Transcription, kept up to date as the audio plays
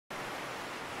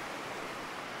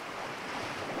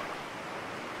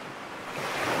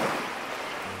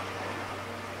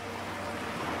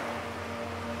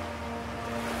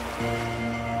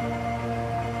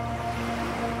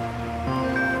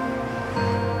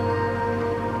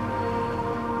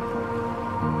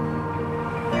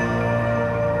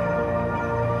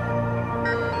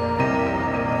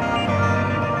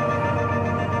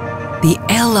The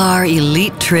LR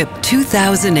Elite Trip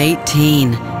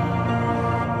 2018.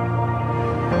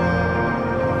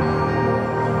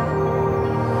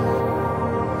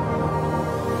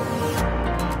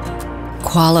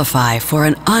 Qualify for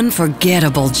an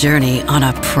unforgettable journey on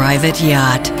a private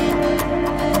yacht.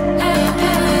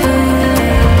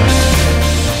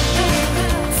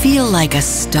 Feel like a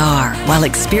star while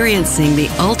experiencing the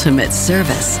ultimate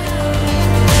service.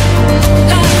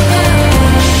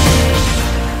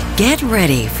 Get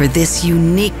ready for this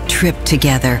unique trip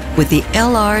together with the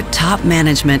LR top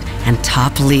management and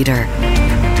top leader.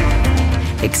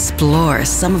 Explore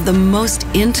some of the most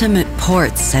intimate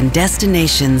ports and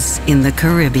destinations in the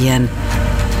Caribbean.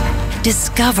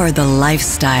 Discover the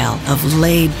lifestyle of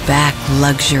laid-back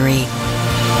luxury.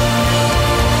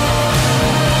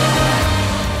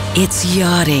 It's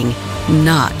yachting,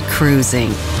 not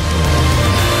cruising.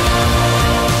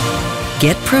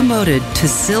 Get promoted to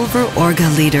Silver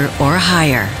Orga Leader or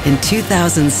higher in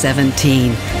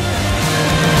 2017.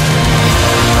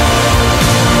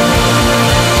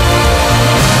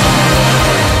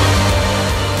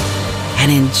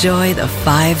 And enjoy the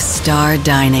 5-star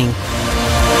dining.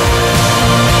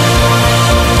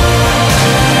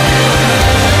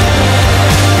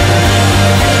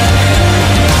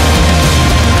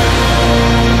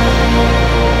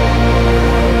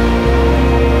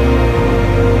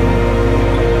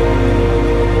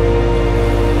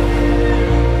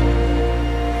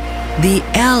 The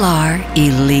LR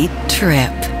Elite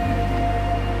Trip.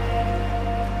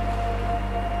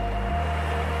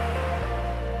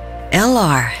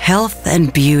 LR Health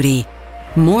and Beauty.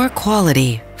 More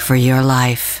quality for your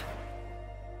life.